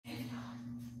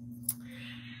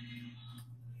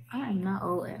am not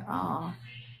old at all.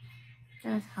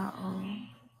 That's how old.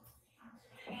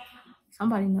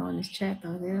 Somebody know in this chat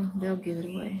though, they'll give it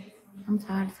away. I'm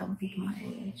tired of telling people my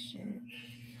age. Shit.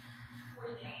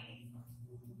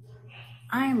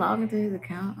 I ain't logged into his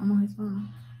account. I'm on his phone.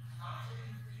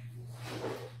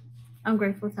 I'm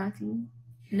grateful, Tati.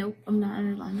 Nope, I'm not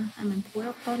in Atlanta. I'm in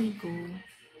Puerto Rico.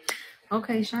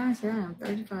 Okay, Sean said I'm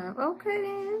 35. Okay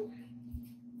then.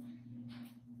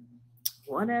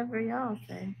 Whatever y'all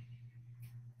say.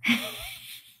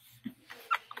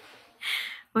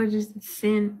 Or just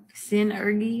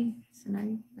Sin-Ergy.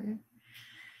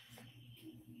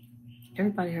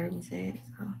 Everybody heard me say it,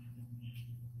 so.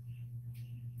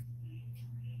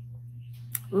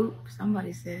 Oops,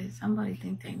 somebody said it. Somebody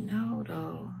think they know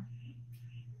though.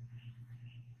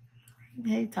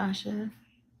 Hey Tasha.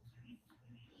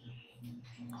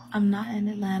 I'm not in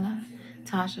Atlanta.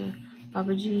 Tasha,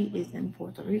 Baba G is in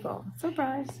Puerto Rico.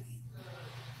 Surprise.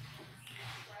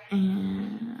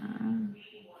 And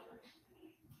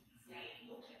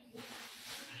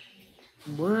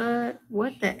what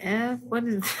the F? What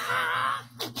is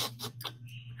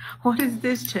what is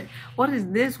this check? What is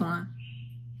this one?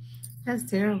 That's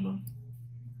terrible.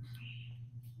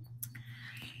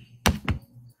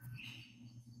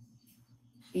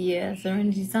 Yeah,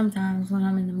 Serenity, sometimes when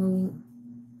I'm in the mood,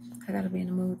 I gotta be in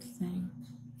the mood to sing.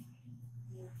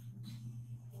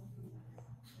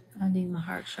 I need my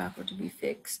heart chakra to be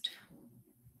fixed.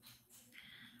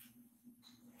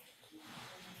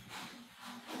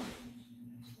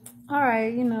 All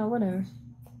right, you know, whatever.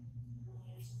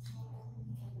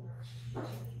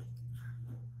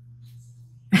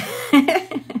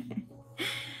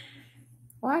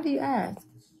 Why do you ask?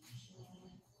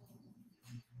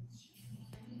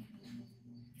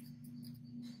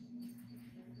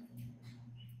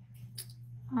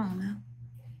 I don't know.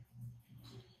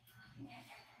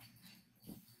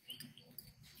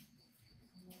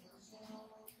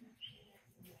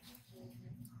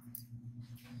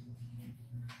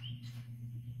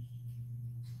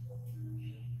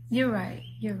 You're right.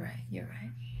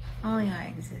 Only I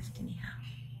exist anyhow.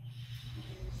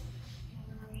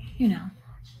 You know,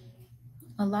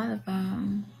 a lot of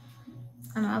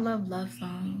I love love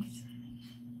songs.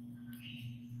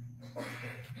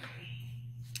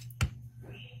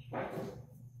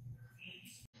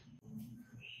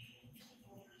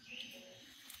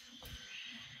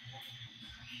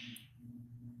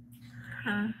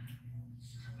 Huh?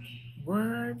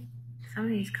 What? Some of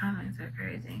these comments are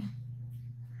crazy.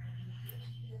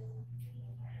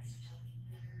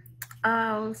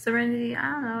 Oh, Serenity,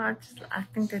 I don't know. I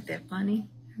think that they're funny.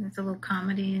 It's a little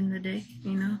comedy in the day,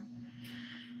 you know.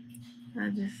 I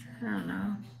don't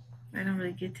know. They don't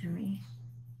really get to me.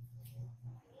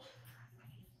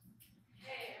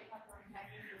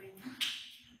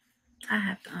 I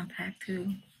have to unpack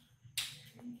too.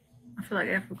 I feel like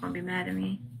Africa's gonna be mad at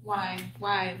me. Why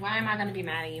am I gonna be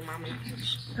mad at you, Mama?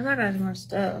 Because I got more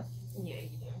stuff. Yeah, you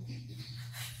do.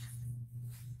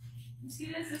 You see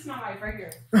this? This is my life right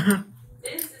here.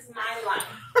 This is my life.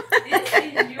 This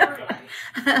is your life.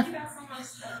 You got so much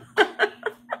stuff.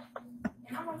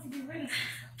 And I'm about to be rid of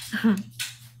it.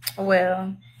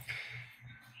 Well,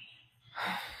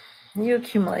 you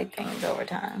accumulate things over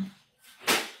time.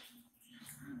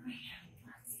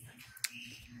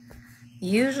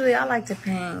 Usually I like to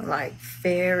paint like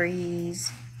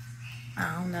fairies.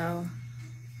 I don't know.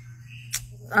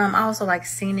 I also like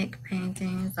scenic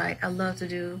paintings. Like I love to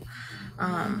do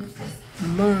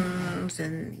moons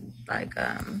and like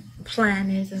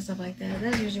planets and stuff like that.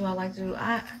 That's usually what I like to do.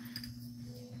 I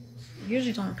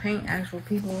usually don't paint actual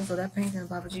people, so that painting of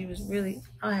Baba G was really,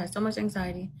 I had so much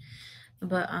anxiety,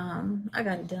 but I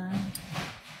got it done.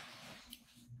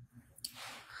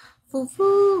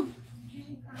 Foo-foo.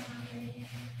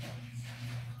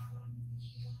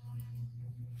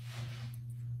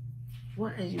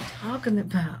 What are you talking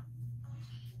about?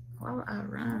 Why would I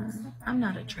run? I'm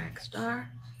not a track star.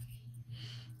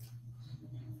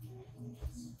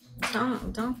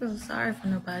 Don't feel sorry for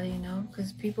nobody, you know,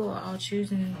 because people are all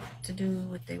choosing to do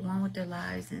what they want with their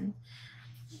lives and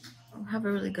have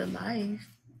a really good life.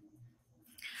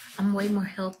 I'm way more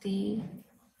healthy.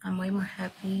 I'm way more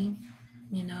happy.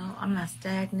 You know, I'm not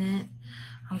stagnant.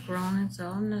 I'm growing, so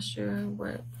I'm not sure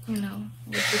what you're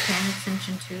paying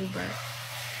attention to, but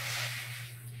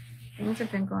things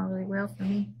have been going really well for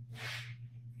me.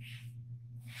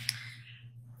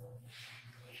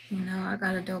 You know, I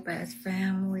got a dope ass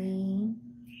family.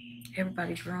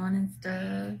 Everybody growing and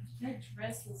stuff. That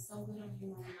dress is so good on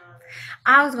you, Mama.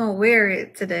 I was gonna wear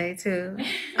it today too.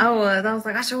 I was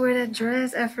like, I should wear that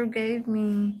dress Efra gave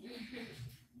me.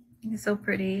 It's so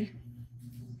pretty.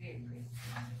 Very pretty.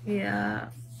 Yeah.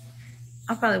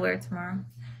 I'll probably wear it tomorrow.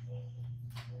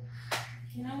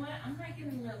 You know what? I'm not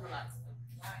getting real relaxed.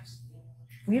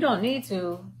 You don't need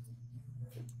to.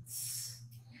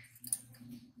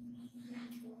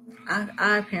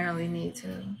 I apparently need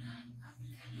to.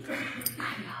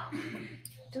 I know.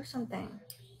 Do something.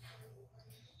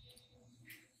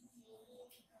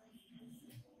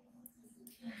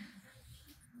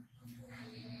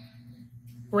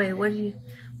 Wait, what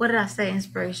did I say?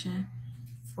 Inspiration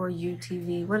for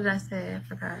UTV. What did I say? I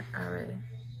forgot already.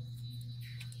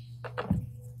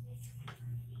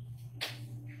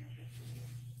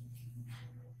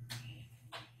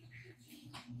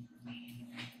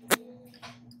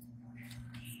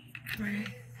 Right.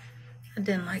 I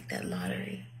didn't like that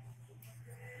lottery.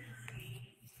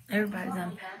 Everybody's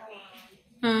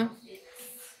on.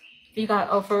 You got,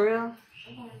 oh, for real?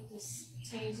 I'm going to just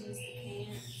change these to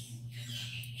pants.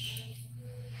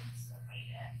 Stuff like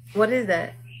that. What is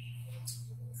that?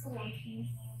 It's a one piece.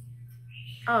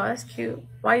 Oh, that's cute.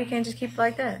 Why you can't just keep it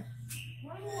like that?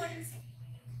 What is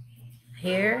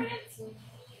Here?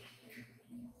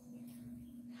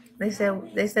 They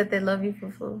said they love you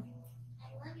for food.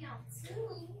 I love y'all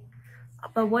too.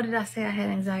 But what did I say I had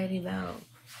anxiety about?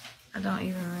 I don't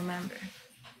even remember.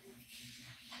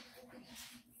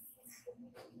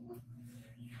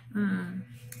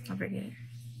 I forget.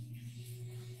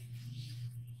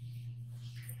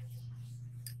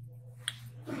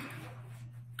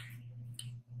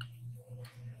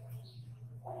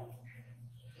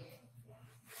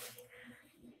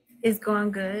 It's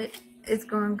going good. It's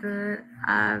going good.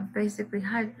 I basically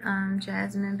had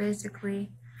Jasmine.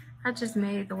 Basically, I just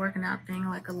made the working out thing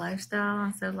like a lifestyle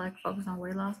instead of like focus on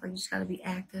weight loss. Like you just gotta be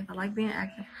active. I like being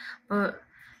active, but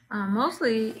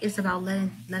mostly it's about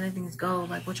letting things go,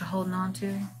 like what you're holding on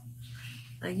to.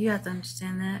 Like you have to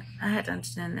understand that. I had to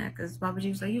understand that because Baba G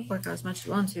was like, you work out as much as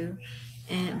you want to,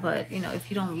 but you know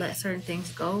if you don't let certain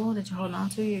things go that you're holding on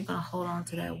to, you're gonna hold on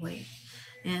to that weight.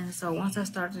 And so once I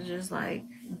start to just like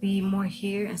be more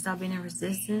here and stop being in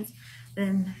resistance,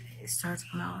 then it starts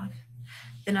coming off.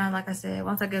 Then like I said,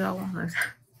 once I get all I'm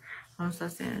gonna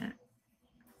start saying it.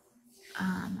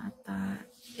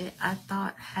 I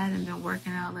thought hadn't been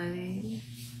working out lately.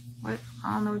 What?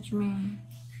 I don't know what you mean.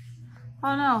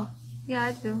 Oh no. Yeah,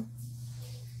 I do.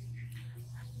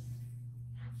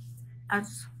 I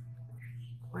just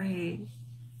wait.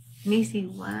 Nisi,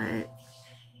 what?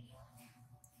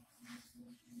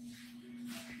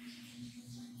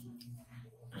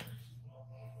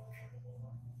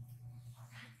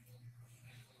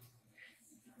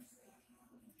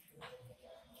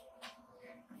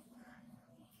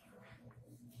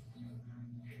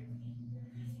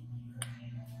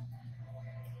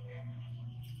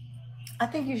 I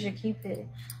think you should keep it.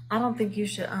 I don't think you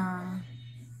should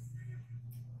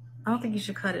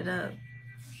cut it up.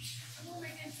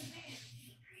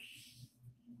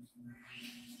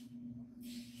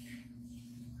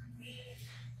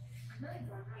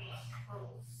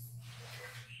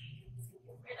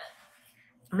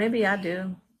 Maybe I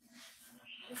do.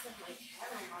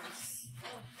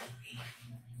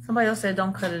 Somebody else said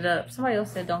don't cut it up. Somebody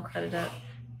else said don't cut it up.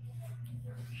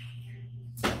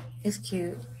 It's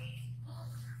cute.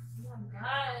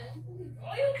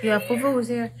 Yeah, Fufu was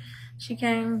here. She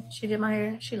came. She did my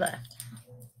hair. She left.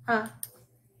 Huh?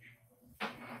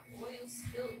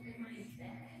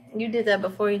 You did that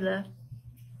before you left.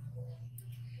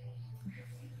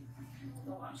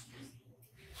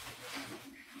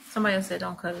 Somebody else said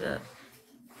don't cut it up.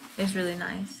 It's really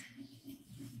nice.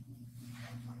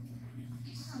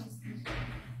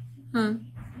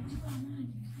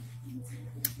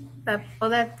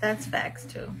 That's facts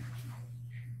too.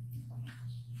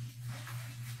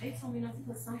 They told me not to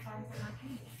put sunflowers in my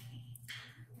cake.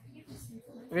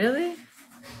 Really?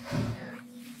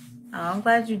 Oh, I'm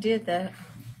glad you did that.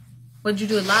 Would you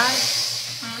do it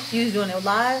live? You was doing it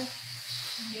live?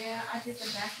 Yeah, I did the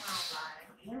background live.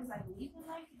 And it was like, leave it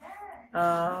like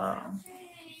that.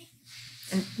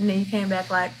 And then you came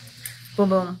back like, boom,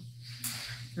 boom.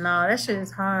 No, that shit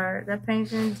is hard. That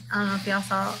painting, I don't know if y'all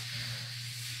saw.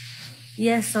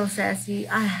 Yes, so sassy.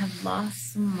 I have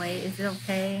lost some weight. Is it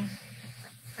okay?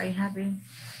 Are you happy?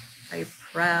 Are you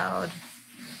proud?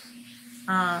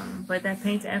 But that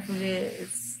painting after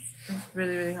it's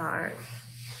really, really hard.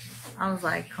 I was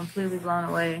like completely blown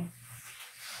away.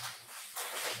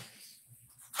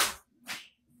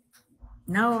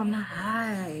 No, I'm not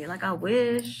high. Like I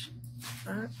wish.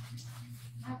 But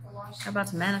I'm about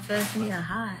to manifest me a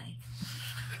high.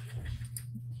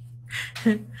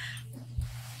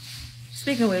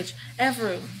 Speaking of which,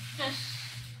 Everett.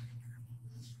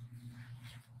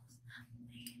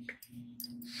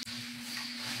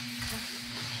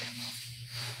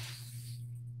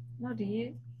 Oh, do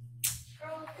you?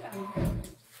 Girl, get out of here.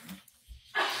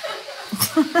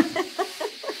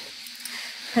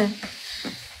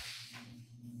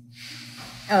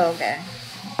 Oh, okay.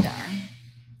 Darn.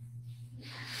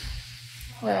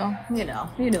 Well, you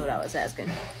knew what I was asking.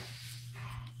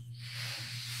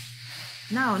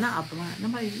 No, not a blunt.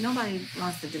 Nobody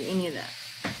wants to do any of that.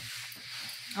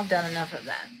 I've done enough of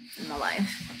that in my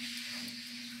life.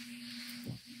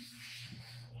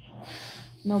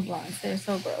 No blunts. They're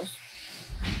so gross.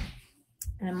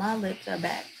 And my lips are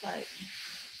back. Like,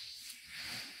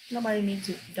 nobody needs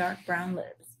dark brown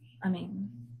lips. I mean,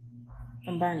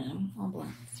 from burning them on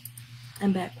blunts.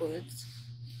 And backwoods.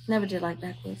 Never did like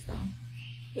backwoods, though.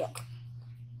 Yuck.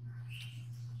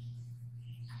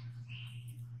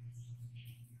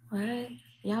 What?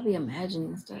 Y'all be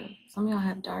imagining stuff. Some of y'all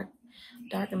have dark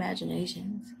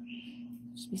imaginations.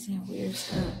 Just be seeing weird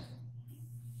stuff.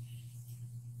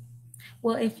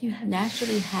 Well, if you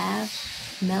naturally have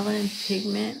melanin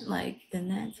pigment, then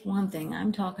that's one thing.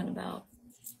 I'm talking about,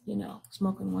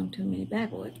 smoking one too many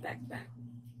backwoods back to back.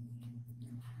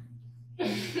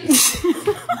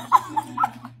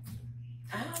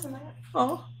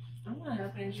 Oh. I'm not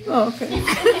helping you. Oh, okay.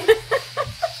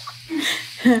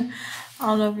 I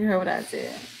don't know if you heard what I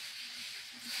said.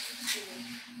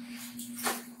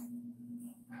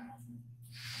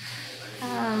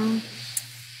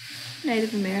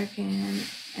 Native American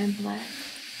and Black.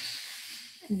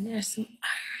 And there's some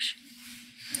Irish.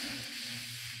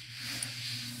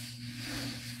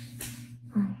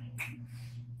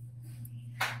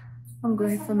 I'm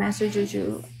grateful, Master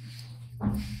Juju.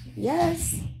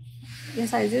 Yes.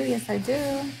 Yes, I do. Yes, I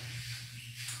do.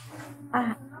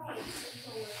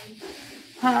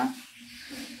 Huh?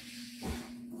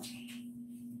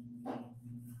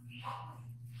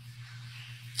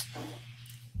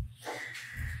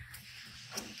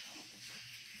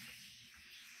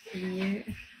 Yeah.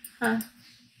 Huh?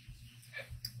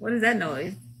 What is that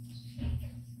noise?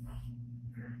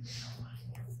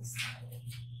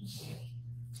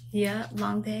 Yeah,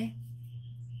 long day.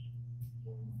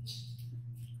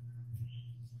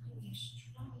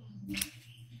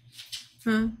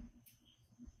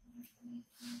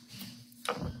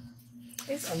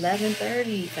 It's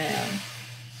 11:30, fam.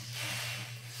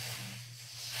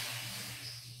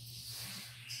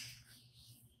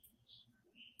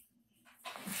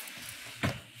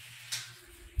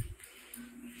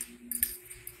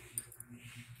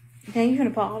 Then you gonna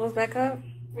put all those back up?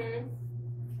 Yeah.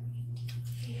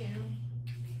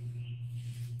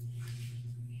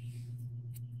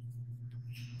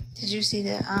 Did you see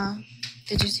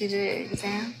the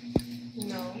exam?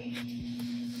 No.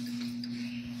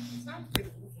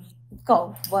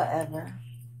 Go, whatever.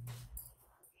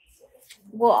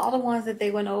 Well, all the ones that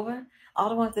they went over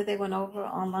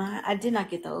online, I did not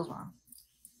get those wrong.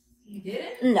 You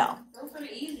didn't? No. Those are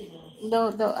the easy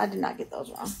ones. No, I did not get those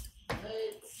wrong.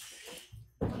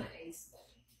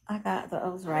 I got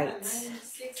those right. I got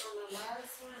 96 on the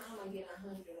last one. I'm gonna get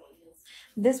 100 on this.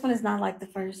 This one is not like the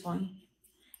first one.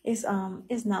 It's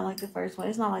not like the first one.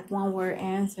 It's not like one word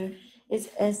answer. It's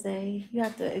essay. You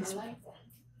have to I like that.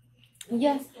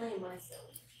 Yes. Explain myself.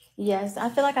 Yes, I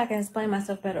feel like I can explain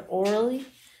myself better orally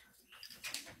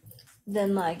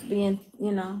than like being,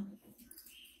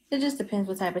 It just depends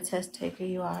what type of test taker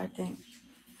you are, I think.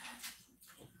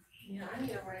 Yeah, I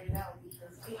need to write it out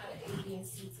because I'm not an A, B, and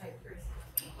C type person.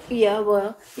 Yeah,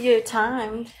 well, you're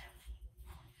timed. Time.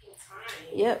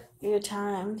 Yep, you're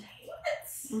timed. What?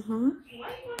 Mm-hmm. Why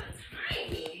you want to time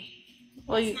me?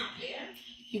 Well, It's not fair.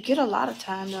 you get a lot of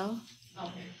time though.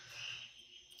 Okay.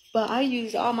 But I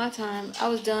used all my time. I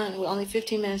was done with only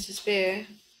 15 minutes to spare.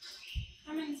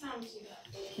 How many times you got?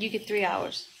 You get 3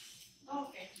 hours.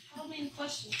 Okay. How many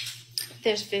questions?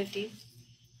 There's 50.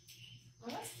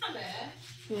 Well, that's not bad.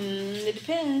 It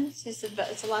depends.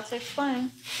 It's a lot to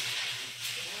explain.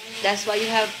 That's why you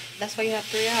have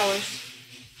 3 hours.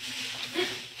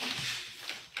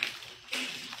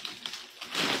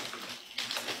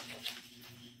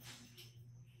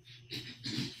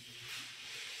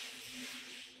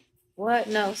 What?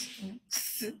 No.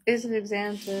 It's an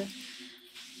exam to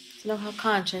know how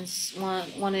conscious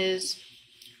one is.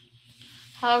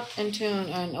 How in tune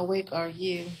and awake are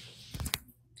you?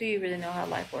 Do you really know how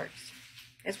life works?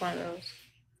 It's one of those.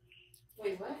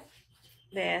 Wait, what?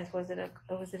 They asked, was it an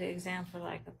exam for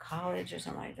like a college or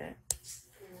something like that?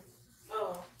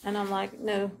 Oh. And I'm like,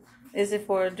 no. Is it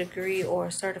for a degree or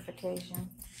a certification?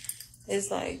 It's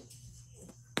like,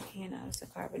 it's a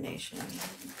carbonation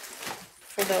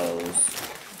for those.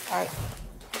 All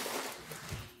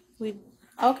right.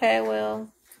 Okay,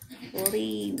 well, we'll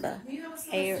leave. Do you have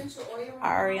some essential oil?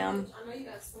 Arium. I know you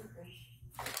got something.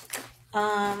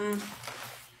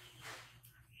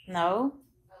 No,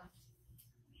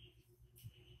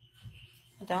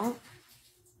 I don't.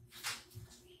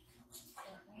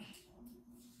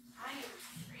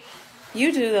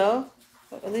 You do though.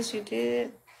 At least you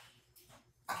did.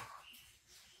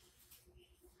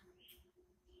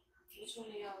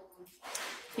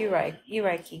 You're right. You're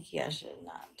right, Kiki. I should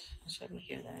not. I shouldn't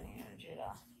give that any energy at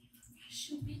all.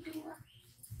 Should we do it?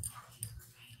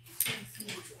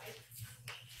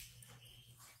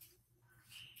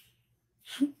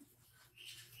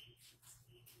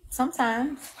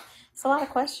 Sometimes it's a lot of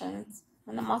questions,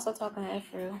 and I'm also talking to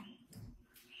Efru.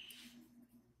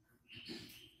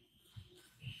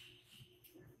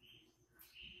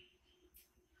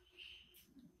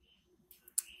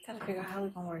 Gotta figure out how we're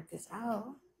gonna work this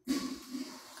out.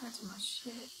 Got too much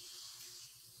shit.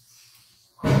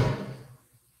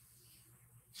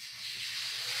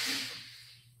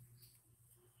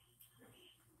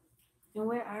 And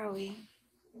where are we?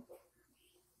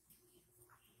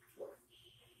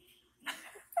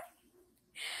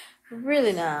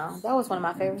 Really now. That was one of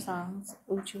my favorite songs,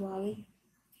 Uchiwali.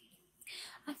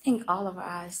 I think all of our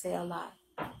eyes say a lot.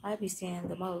 I be seeing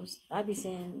the most. I be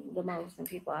seeing the most in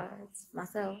people's eyes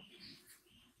myself.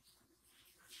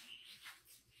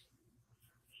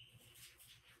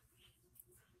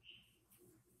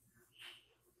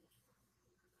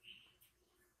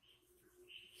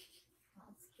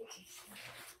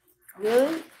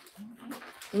 Really?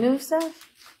 New stuff?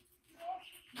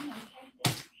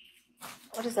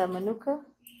 What is that, Manuka?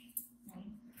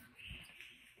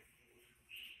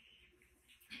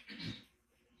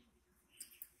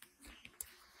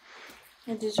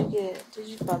 And did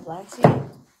you buy black seed?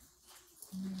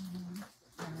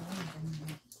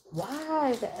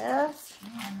 Why the F?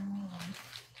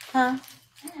 Huh?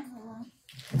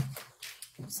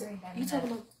 You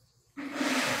talking about?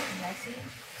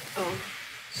 Oh,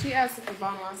 she asked if the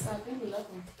bottle outside. I think we left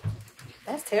them.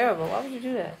 That's terrible. Why would you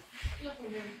do that?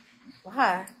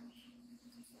 Why?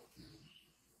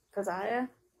 Because I am?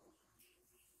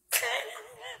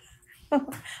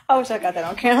 I wish I got that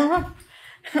on camera.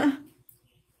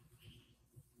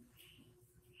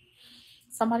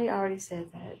 Somebody already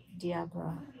said that.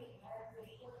 Diablo.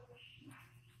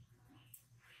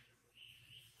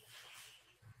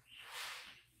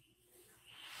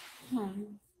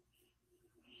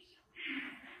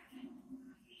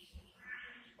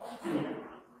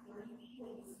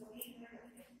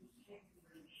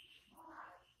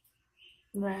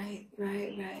 Right.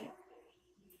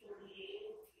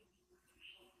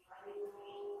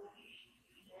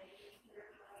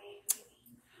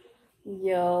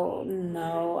 Yo,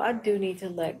 no, I do need to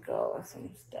let go of some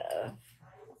stuff.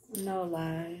 No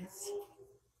lies.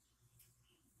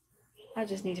 I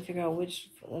just need to figure out which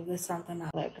of this something I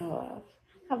let go of.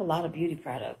 I have a lot of beauty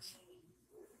products.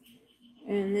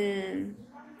 And then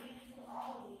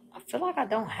I feel like I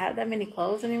don't have that many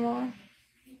clothes anymore.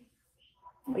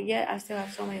 But yet I still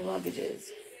have so many luggages.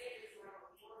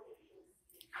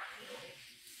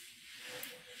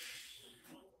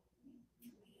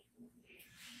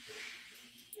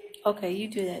 Okay, you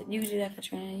do that. You do that,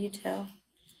 Katrina. You tell.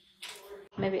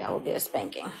 Maybe I will get a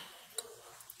spanking.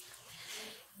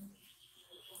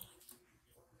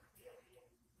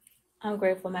 I'm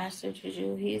grateful, Master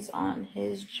Juju. He's on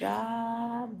his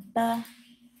job. I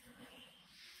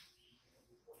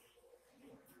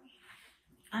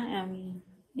am.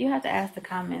 You have to ask the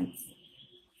comments.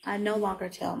 I no longer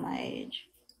tell my age.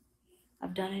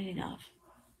 I've done it enough.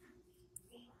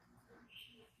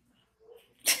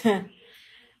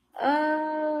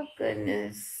 Oh,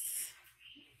 goodness.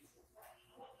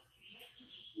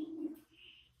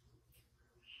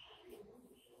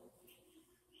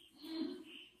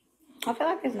 I feel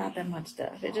like it's not that much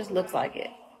stuff. It just looks like it.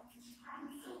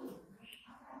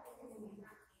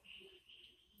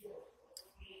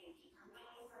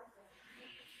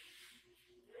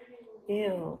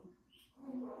 Ew.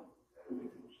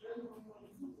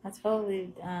 I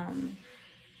totally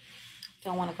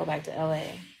don't want to go back to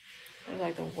LA. It was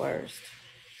like the worst.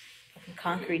 Like a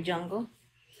concrete jungle.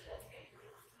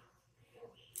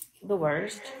 The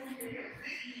worst.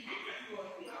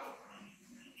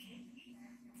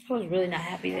 I was really not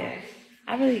happy there.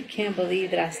 I really can't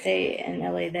believe that I stayed in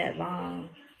LA that long.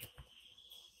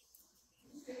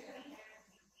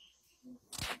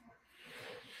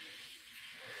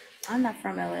 I'm not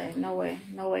from LA. No way.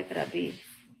 No way could I be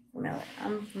from LA.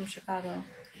 I'm from Chicago.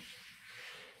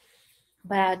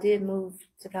 But I did move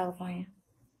to California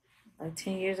like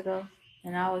 10 years ago.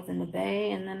 And I was in the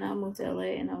Bay, and then I moved to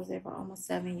LA, and I was there for almost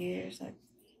 7 years. Like,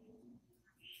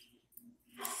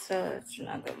 so it's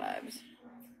not good vibes.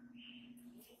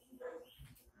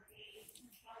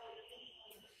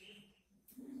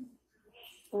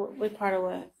 What part of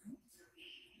what?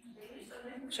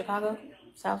 Chicago?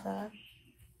 South side?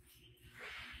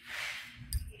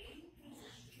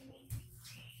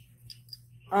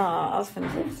 I was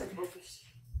finna say.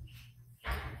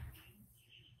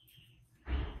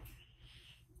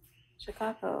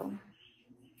 Chicago.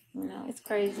 You know, it's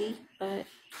crazy, but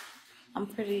I'm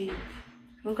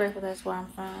grateful that's where I'm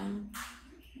from.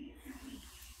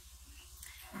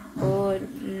 Or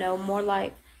no, more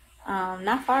like,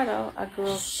 not far though. I grew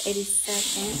up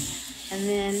 82nd, and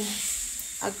then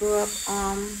I grew up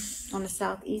on the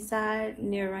southeast side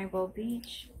near Rainbow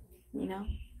Beach. You know,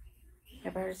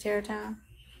 ever heard of Terrortown?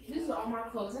 This is all my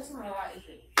clothes. That's not a lot, is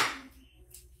it?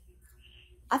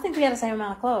 I think we have the same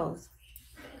amount of clothes.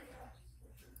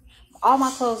 All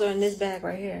my clothes are in this bag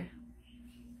right here.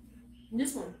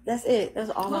 This one. That's it.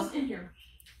 That's all. What's in here?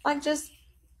 Like just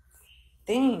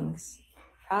things,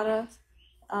 products.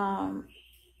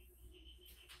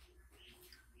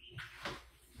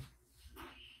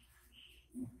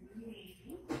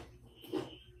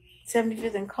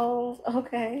 75th and Kohl's.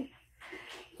 Okay.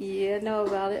 Yeah, I know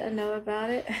about it.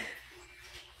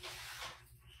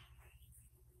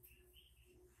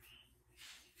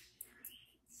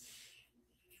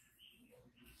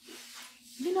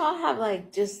 You know, I have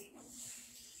like just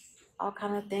all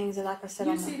kind of things that, like I said,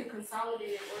 you see the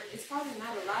consolidated work. It's probably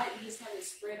not a lot. You just have it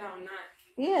spread out, not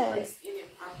placed in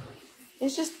it properly.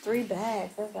 It's just 3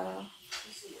 bags. That's all.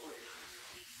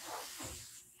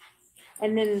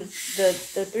 And then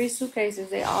the 3 suitcases,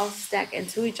 they all stack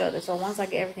into each other. So once I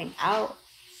get everything out,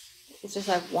 it's just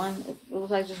like one. It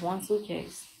looks like just one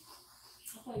suitcase.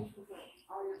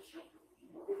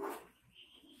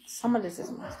 Some of this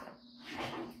is my stuff.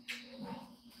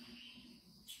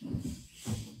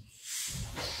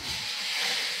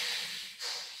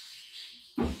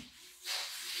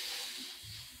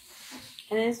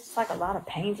 And it's just like a lot of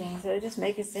paintings, so it just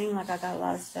makes it seem like I got a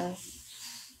lot of stuff.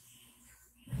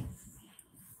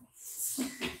 I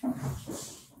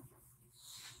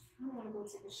want to go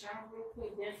take a shower real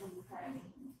quick, then from the party.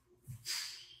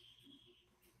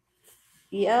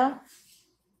 Yeah.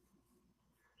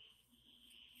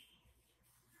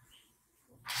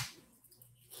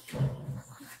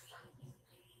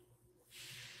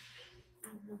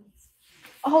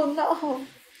 Oh no.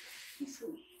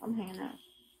 I'm hanging out.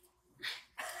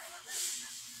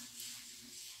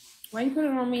 Why you put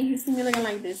it on me? You see me looking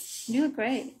like this. You look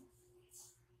great.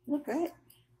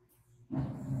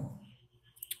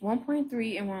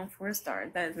 1.3 and 1 4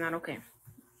 stars. That is not okay.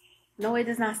 No, it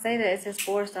does not say that. It says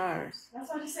 4 stars. That's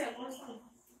what I just said. 4 stars.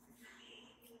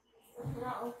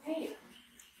 Not okay.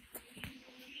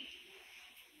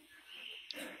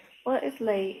 Well, it's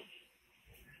late.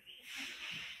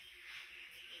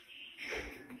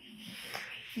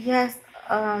 Yes,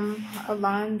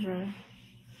 Alondra.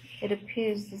 It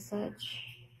appears as such.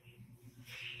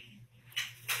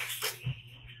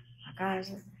 My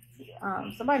gosh.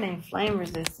 Somebody named Flame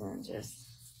Resistant,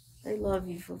 they love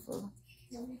you, Fufu.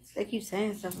 They keep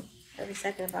saying stuff every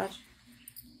second about you.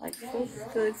 Like,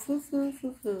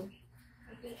 Fufu.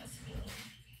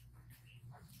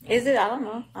 Is it? I don't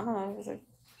know. It's like,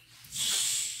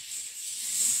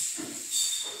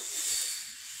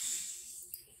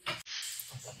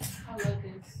 I love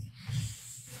this.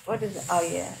 what is it? Oh,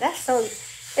 yeah.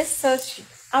 It's such,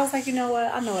 I was like, you know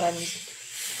what? I know what I need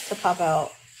to pop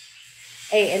out.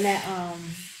 Hey, and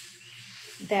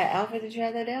that outfit that you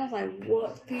had that day, I was like,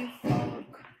 what the fuck?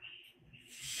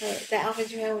 That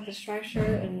outfit you had with the striped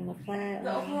shirt and the plaid.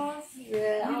 The overalls?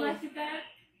 Yeah. You liked that?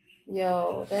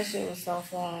 Yo, that shit was so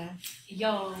fly.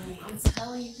 Yo, I'm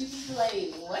telling you, people be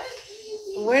like, what?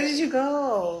 Where did you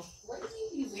go? What do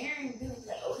you be wearing?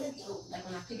 Like, oh, that's dope. Like,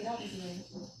 when I pick it up, it's like,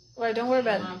 Right, don't worry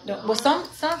about it. Well,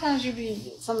 sometimes you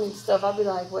be, some of the stuff, I'll be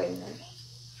like, wait a minute.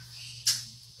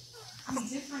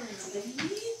 it's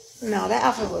different. No, that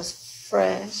outfit was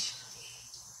fresh.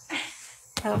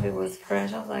 I was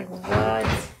like,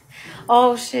 what?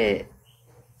 Oh, shit.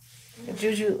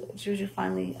 Juju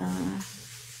finally,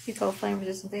 he told Flame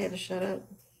Resistant they had to shut up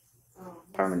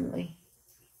permanently.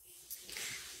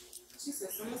 She said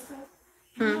some stuff.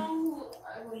 You know who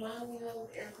I remind me of?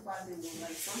 Erica Badu.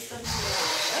 Like, some stuff you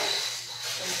like, what?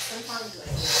 And sometimes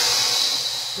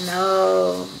like,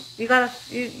 No. You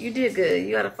did good.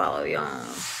 You gotta follow your own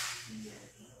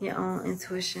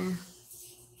intuition.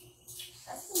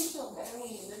 That's when you feel better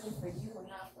when you're living for you and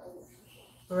not for others.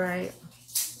 Right.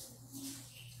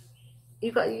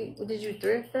 Did you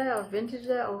thrift that or vintage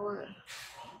that or what?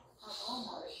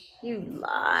 You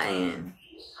lying.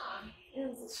 It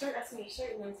was a shirt. I seen a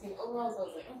shirt and I seen overalls. I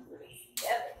was like, I'm putting this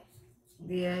together.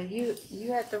 Yeah, you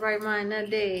had the right mind that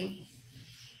day.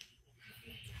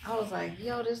 I was like,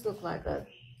 yo, this look like a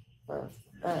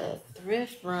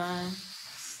thrift run.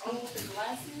 Oh, the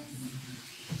glasses?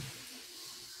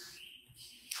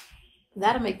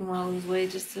 That'll make me want to lose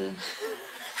weight just to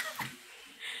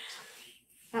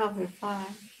outfit fine.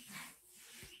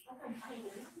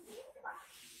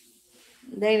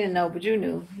 They didn't know, but you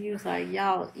knew. You was like,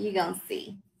 y'all, you gonna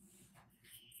see.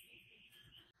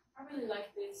 I really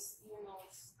like this, even though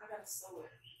I gotta sew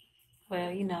it.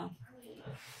 Well, you know, I really like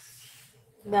this.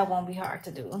 that won't be hard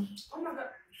to do. Oh my god.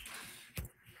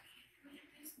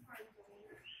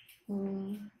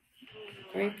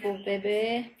 Grateful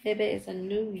baby. Baby is a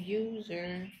new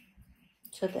user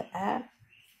to the app.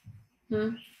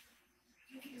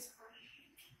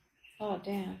 Oh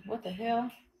damn! What the hell?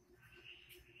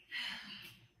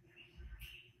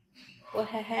 What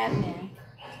had happened?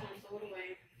 Throw it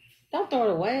away. Don't throw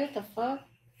it away. What the fuck?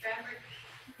 Fabric.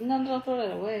 No, don't throw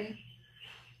that away.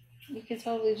 You can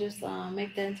totally just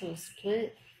make that into a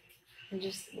split and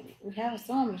just we have a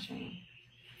sewing machine.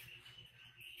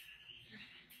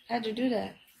 How'd you do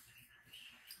that?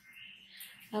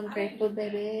 I'm grateful,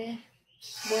 baby.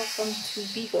 Welcome to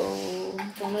Beagle.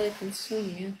 Don't let it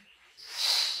consume you.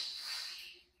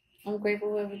 I'm grateful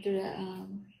whoever do that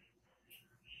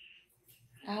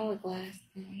hourglass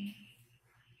thing.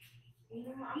 You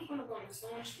know, I'm gonna go on the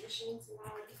sewing machine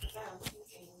tomorrow because I have two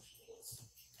things.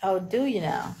 Oh, do you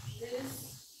now?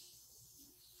 This.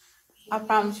 I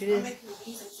promise you I'm this. making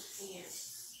these into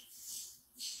pants.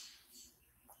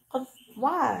 Oh,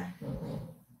 why?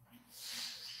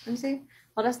 Let me see.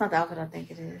 Oh, that's not the outfit I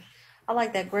think it is. I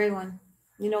like that gray one.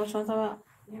 You know which one I'm talking about?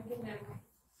 Yeah, I'm getting that one.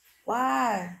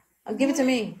 Why? Oh, give it to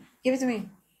me. Give it to me.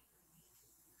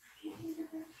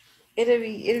 It'll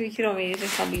be cute on me. It's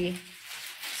just gonna be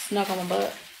snug on my butt. I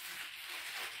love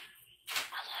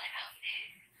that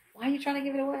outfit. Why are you trying to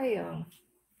give it away, yo?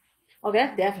 Oh,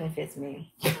 that definitely fits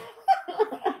me.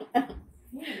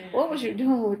 What was you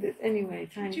doing with this anyway,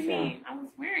 Tiny? What you mean? I was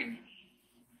wearing it.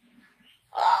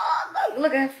 Oh,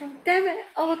 look at it. Damn it.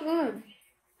 Oh, look.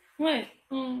 What?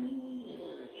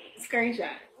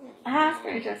 Screenshot.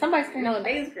 Screenshot. Somebody screenshot. No,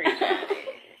 they screenshot.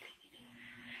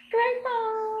 Grandma,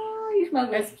 you smell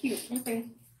good. That's cute. Okay.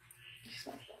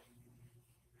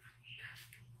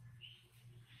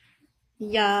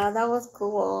 Yeah, that was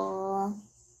cool.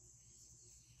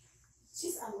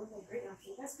 She's I love that great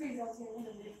outfit. That's crazy. I was in one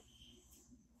of it.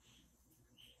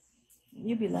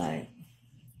 You be like,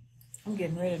 I'm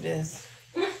getting rid of this.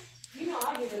 You know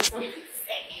I'll give it something.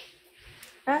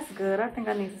 That's good. I think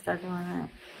I need to start doing that.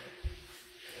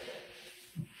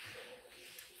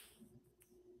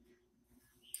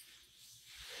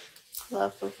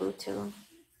 Love fufu too.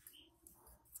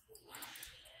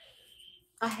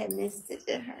 I had missed it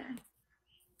to her.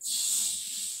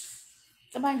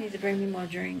 Somebody needs to bring me more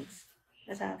drinks.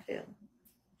 That's how I feel.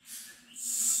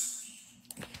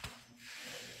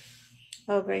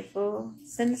 Oh, grateful.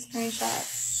 Send a screenshot.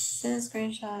 Send a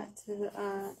screenshot to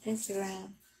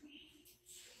Instagram.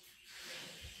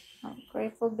 I'm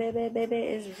grateful, baby. Baby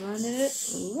is running it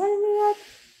up.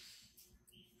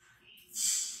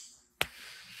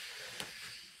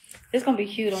 It's gonna be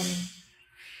cute on me.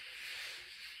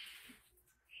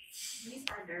 These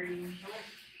are dirty.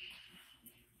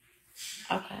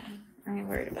 Okay, I ain't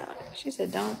worried about it. She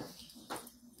said don't.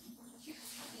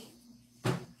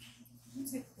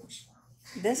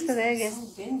 That's because they're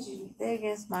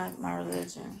against my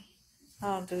religion. I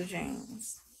don't do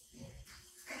jeans.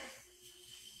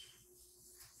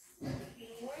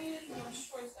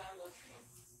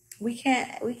 We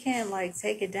can't like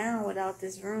take it down without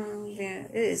this room. Yeah,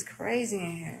 it is crazy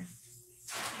in here.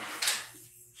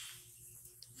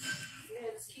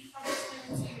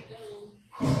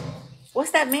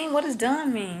 What's that mean? What does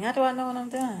done mean? How do I know when I'm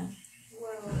done?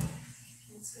 Well,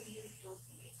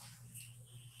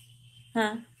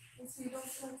 Huh?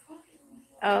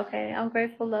 Okay, I'm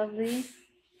grateful, lovely.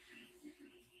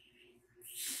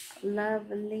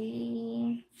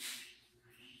 Lovely.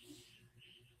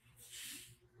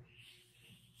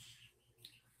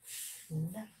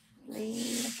 Lovely.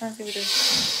 I'm trying to see what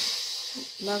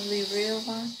this lovely real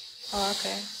one. Oh,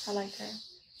 okay. I like that.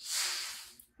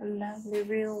 A lovely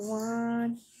real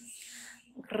one.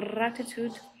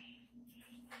 Gratitude.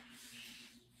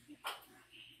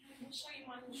 Let me show you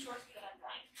my new shorts that I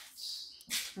got.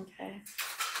 Okay.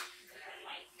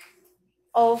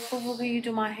 Oh, Fufu, can you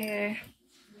do my hair?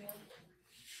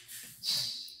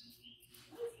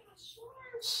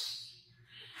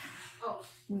 Oh.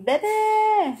 Baby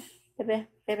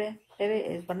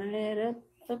is running it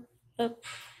up.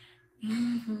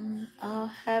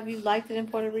 Have you liked it in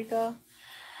Puerto Rico?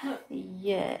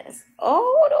 Yes.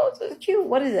 Oh, those are cute.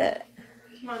 What is that?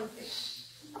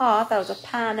 Oh, I thought it was a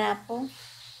pineapple.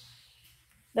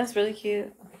 That's really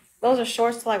cute. Those are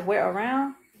shorts to like wear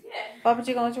around? Yeah. Why would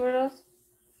you gonna let you wear those?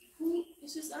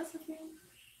 It's just us up here.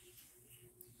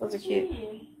 Those are cute.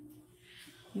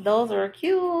 Those are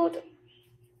cute.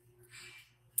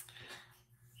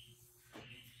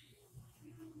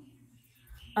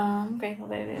 I'm grateful,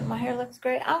 baby. My hair looks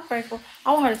great. I'm grateful.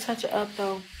 I want her to touch it up,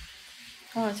 though.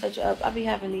 I want to touch it up. I be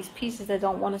having these pieces that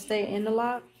don't want to stay in the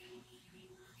lock.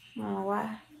 I don't know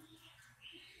why.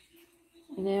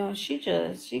 You know, she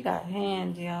got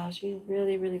hands, y'all. She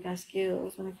really, really got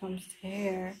skills when it comes to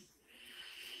hair.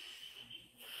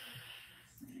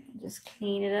 Just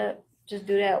clean it up. Just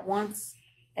do that once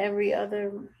maybe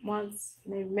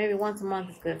once a month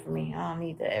is good for me. I don't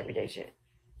need the everyday shit.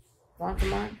 Once a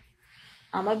month,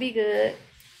 I'ma be good.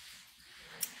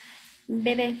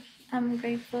 Baby, I'm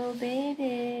grateful,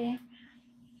 baby.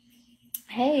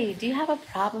 Hey, do you have a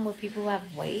problem with people who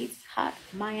have weights? Hot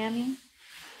Miami?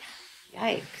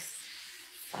 Yikes.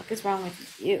 Fuck is wrong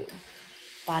with you?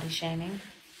 Body shaming?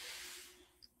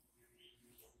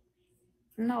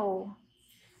 No.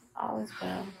 All is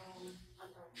well.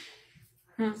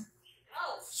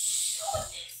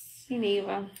 Me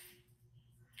neither.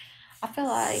 I feel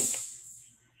like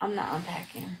I'm not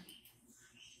unpacking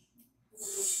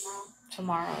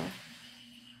tomorrow.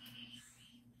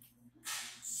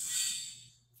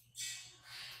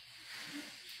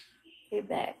 They're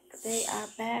back. They are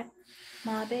back.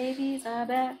 My babies are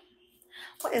back.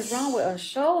 What is wrong with a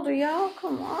shoulder, y'all?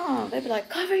 Come on. They be like,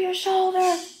 cover your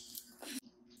shoulder.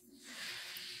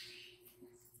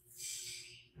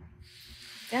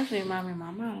 Definitely remind me of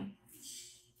my mom.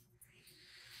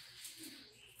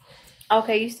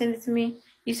 Okay, you send it to me.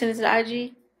 You send it to the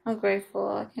IG. I'm grateful.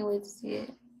 I can't wait to see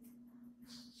it.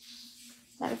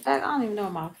 Matter of fact, I don't even know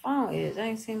where my phone is. I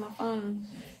ain't seen my phone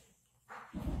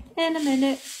in a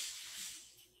minute.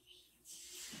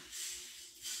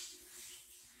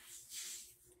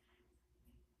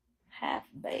 Half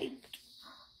Baked.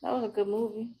 That was a good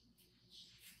movie.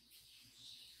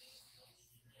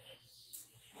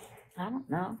 I don't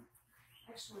know.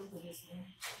 Actually, I'm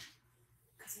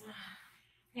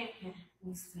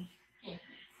this one.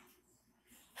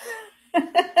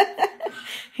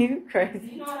 You crazy.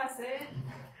 You know what I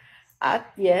said?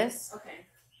 Yes. Okay.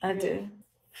 I do.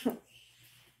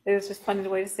 It was just funny the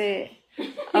way to say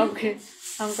it. Okay.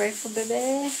 I'm grateful,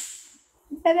 baby.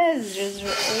 That is just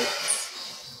right.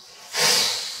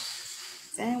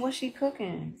 Dang, what's she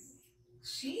cooking?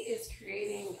 She is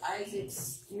creating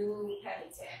Isaac's new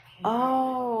habitat.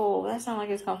 Oh, that sounds like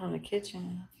it's come from the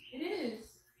kitchen. It is.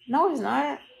 No, it's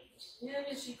not. Yeah,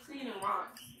 it is. She cleaning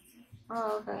rocks.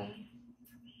 Oh, okay.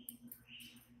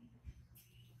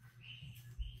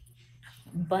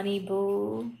 Bunny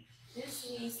Boo. This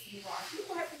needs to be washed.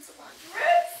 What happened to my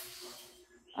dress?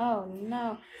 Oh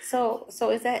no. So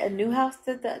is that a new house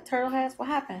that the turtle has? What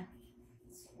happened?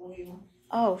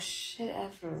 Oh shit,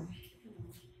 ever.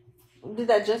 Did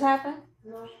that just happen?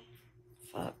 No.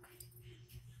 Fuck.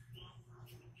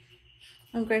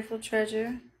 I'm grateful,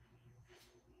 treasure.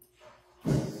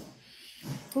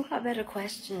 Who got better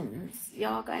questions?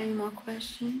 Y'all got any more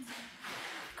questions?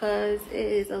 Cause it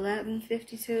is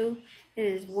 11:52. It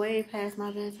is way past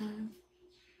my bedtime.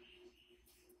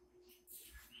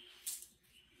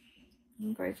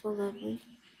 I'm grateful, lovely.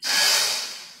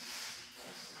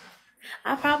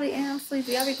 I probably am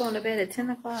sleepy. I'll be going to bed at 10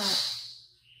 o'clock.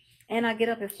 And I get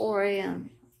up at 4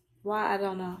 a.m. Why, I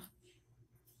don't know.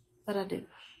 But I do.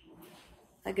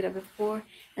 I get up at 4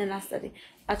 and I study.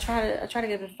 I try to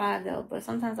get up at 5 though, but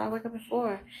sometimes I wake up at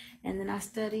 4 and then I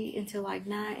study until like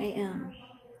 9 a.m.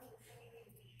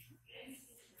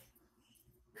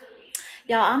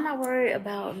 Y'all, I'm not worried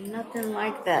about nothing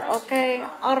like that, okay?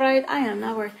 All right, I am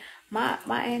not worried.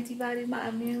 My antibodies, my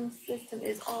immune system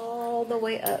is all the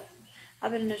way up.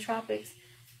 I've been in the tropics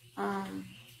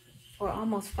for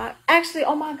almost 5. Actually,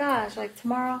 oh my gosh, like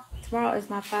tomorrow is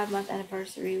my 5-month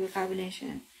anniversary with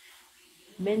carbonation.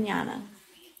 Mañana.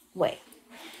 Wait.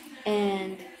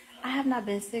 And I have not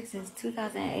been sick since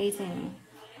 2018.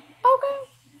 Okay.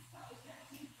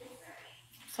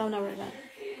 So I'm not worried about it.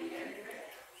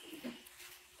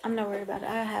 I'm not worried about it.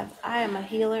 I am a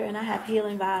healer and I have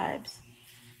healing vibes.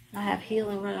 I have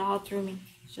healing running all through me.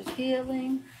 It's just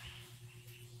healing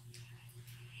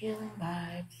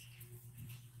vibes.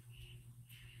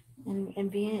 And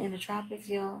being in the tropics,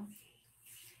 y'all,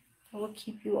 it will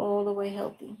keep you all the way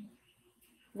healthy.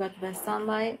 You got the best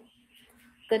sunlight.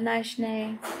 Good night,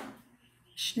 Schnee.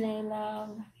 Schnee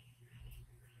love.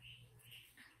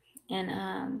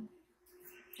 And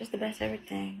just the best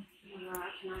everything. Oh, no, I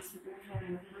cannot sleep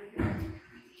in.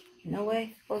 No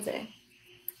way, Jose.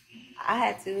 I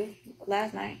had to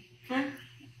last night. Huh?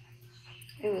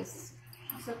 It was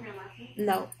I'm still paying my fee.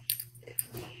 no.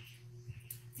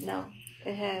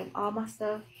 It had all my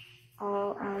stuff,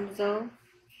 all Zoe.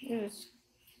 It was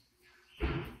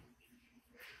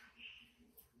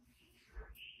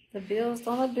the bills.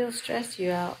 Don't let bills stress you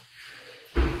out.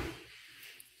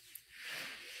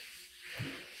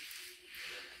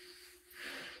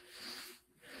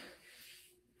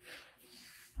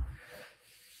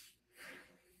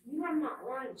 You have my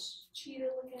orange cheetah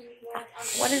looking wrap.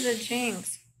 What is a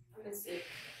jinx? I miss it.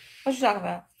 What you talking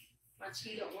about? My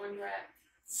cheetah orange wrap.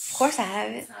 Of course I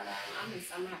have it. I'm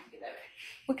gonna have to get that back.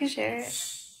 We can share it.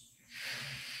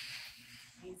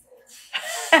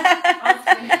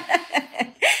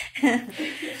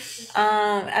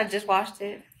 I just watched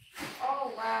it.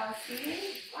 Oh wow,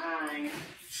 see? Fine.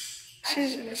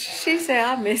 She said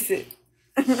I miss it.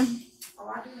 Oh, I do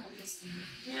have this one.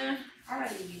 Yeah, I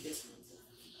already need this one too.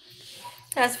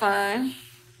 That's fine.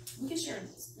 We can share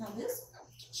this. No, this one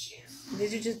we can share.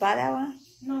 Did you just buy that one?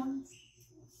 No.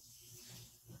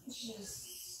 It's just.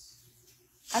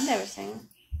 I've never seen it.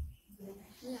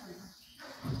 Yeah.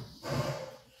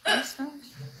 That's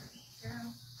nice.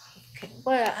 Okay.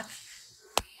 What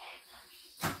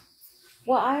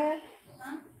I?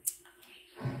 Huh?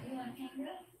 You want to hang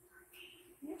up?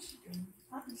 Yes, you do.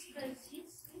 Because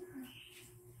he's sleeping.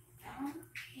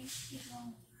 He's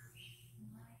on.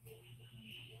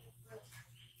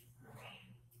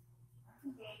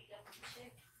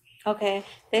 Okay.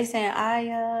 They saying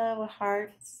Aya with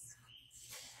hearts.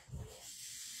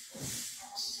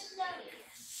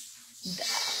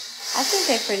 I think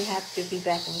they're pretty happy to be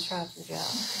back in the tropics,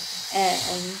 y'all.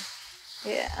 And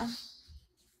yeah.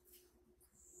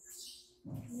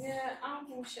 Yeah, I don't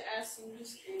think we should ask him.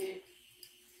 Just did.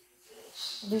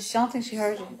 But I don't think she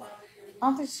heard you. I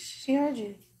don't think she heard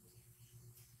you.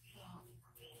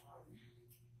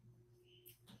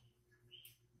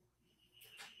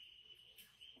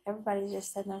 Everybody's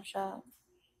just setting up shop.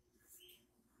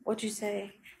 What'd you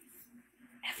say?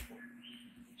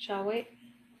 Shall I wait?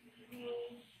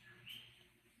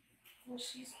 Well,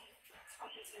 she's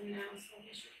talking to him now, so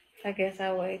we should. I guess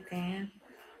I'll wait then.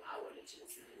 I would have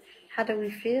just. How do we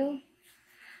feel?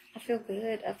 I feel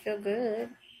good. I feel good.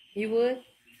 You would?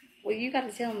 Well, you got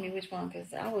to tell me which one,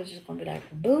 because I was just going to be like,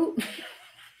 boop.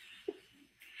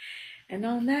 And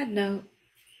on that note,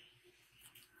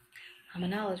 my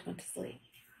knowledge went to sleep.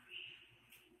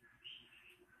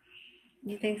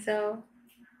 You think so?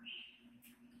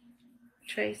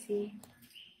 Tracy?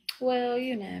 Well,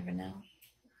 you never know.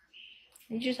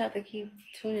 You just have to keep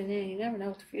tuning in. You never know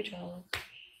what the future holds.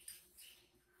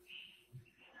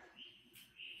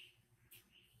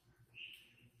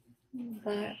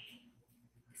 But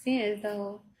seeing it as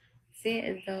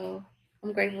though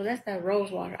I'm grateful. That's that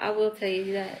rose water. I will tell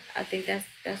you that. I think that's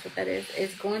what that is.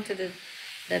 It's going to the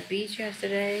beach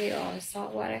yesterday, or the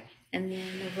salt water, and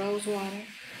then the rose water.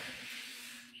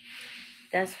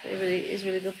 It's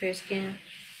really good for your skin.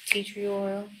 Tea tree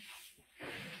oil.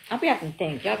 I'll be having to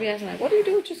think. Y'all be asking like, what do you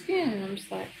do with your skin? And I'm just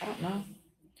like, I don't know.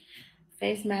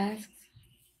 Face masks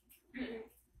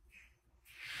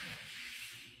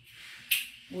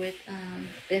with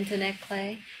bentonite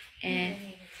clay and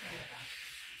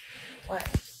what?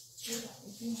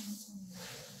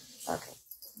 Okay.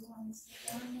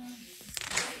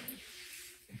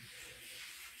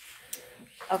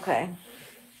 Okay.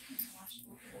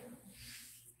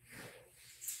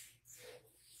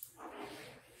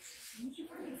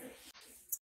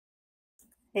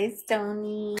 Hey,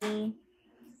 Stony.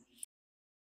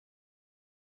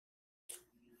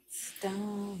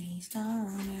 Stony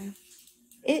Stoner.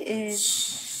 It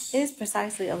is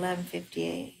precisely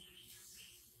 11:58.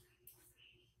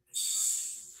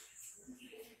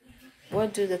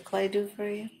 What do the clay do for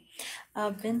you?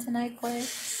 Bentonite clay.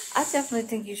 I definitely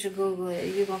think you should Google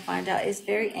it. You're gonna find out it's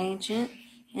very ancient,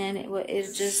 and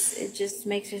it just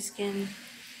makes your skin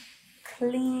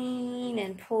clean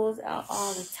and pulls out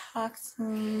all the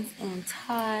toxins and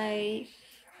tight.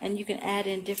 And you can add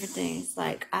in different things.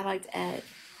 Like I like to add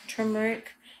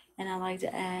turmeric, and I like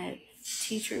to add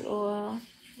tea tree oil.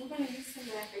 We're gonna use some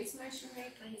of that face mask you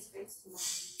made for his face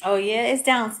tomorrow. Oh yeah, it's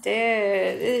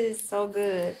downstairs. It is so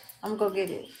good. I'm gonna go get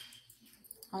it.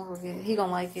 He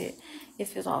gonna like it. It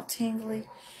feels all tingly.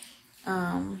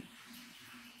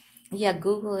 Yeah,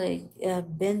 Google it.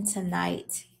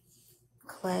 Bentonite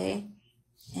clay,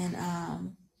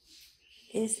 and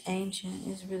it's ancient.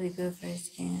 It's really good for your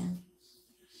skin.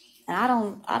 And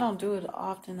I don't do it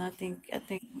often. I think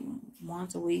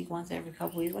once a week, once every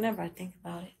couple weeks, whenever I think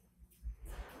about it.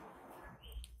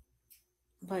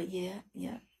 But yeah.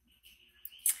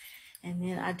 And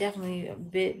then I definitely a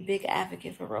big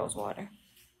advocate for rose water.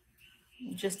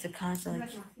 Just to constantly.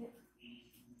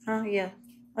 Huh? Yeah.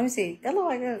 Let me see. That look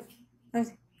like a. Let me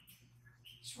see.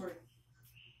 Short.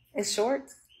 It's short.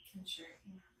 Sure.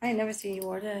 I ain't never seen you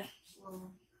wear that.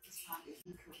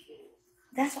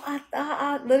 That's what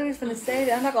I literally was gonna say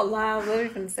that. I'm not gonna lie. I was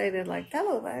literally gonna say that. Like that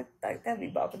look like that'd be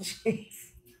Baba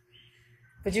Cheese.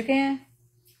 But you can.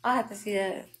 I have to see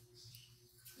that.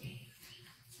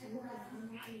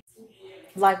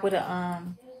 Like with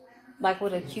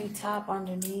a cute top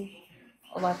underneath,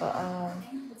 or like a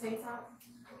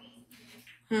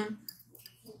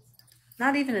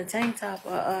not even a tank top,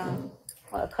 a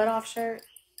cutoff shirt.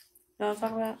 You know what I'm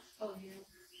talking about? Oh, yeah.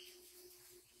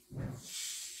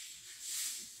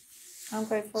 I'm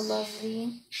grateful,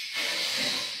 lovely.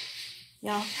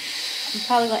 Y'all, I'm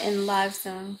probably gonna end the live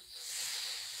soon.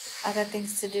 I got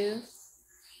things to do.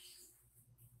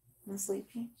 I'm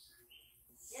sleepy.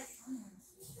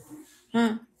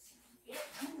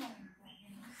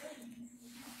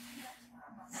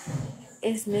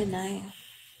 It's midnight.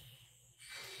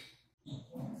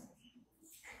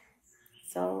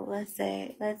 So let's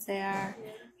say our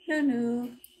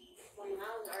new. Well,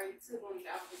 I was already took one of the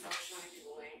outfits I was trying to give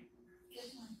away.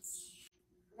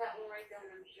 That one right there on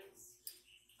the juice.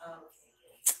 Oh.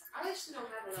 I actually don't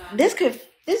have a lot.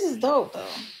 This is dope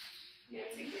though. Yeah,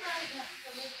 take it.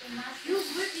 You was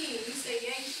with me. You said,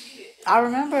 yeah, you should get it. I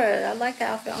remember it. I like the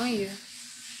outfit on you.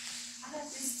 I got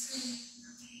this too.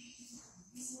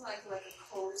 This is like a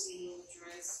cozy little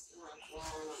dress. Like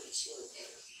long on a chill day.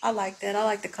 I like that. I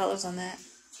like the colors on that.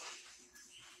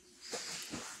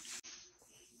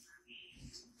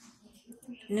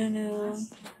 No.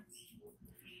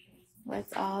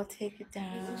 Let's all take it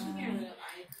down.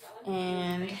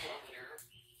 And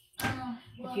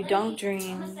if you don't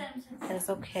dream, that's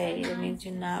okay. That means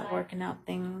you're not working out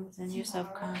things in your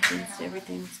subconscious.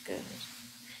 Everything's good.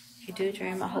 If you do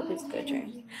dream, I hope it's good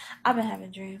dreams. I've been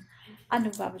having dreams. I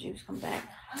knew Baba G was coming back.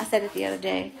 I said it the other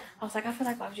day. I was like, I feel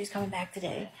like Baba G's coming back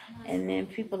today. And then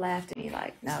people laughed at me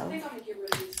like, no.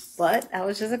 But I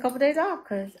was just a couple days off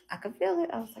because I could feel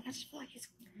it. I was like, I just feel like he's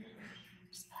coming back.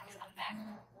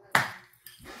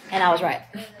 And I was right.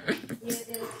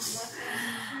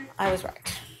 I was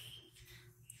right.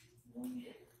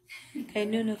 Okay,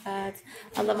 new cards.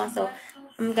 I love myself.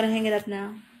 I'm gonna hang it up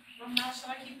now. Should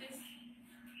I keep this?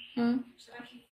 Hmm? Should I keep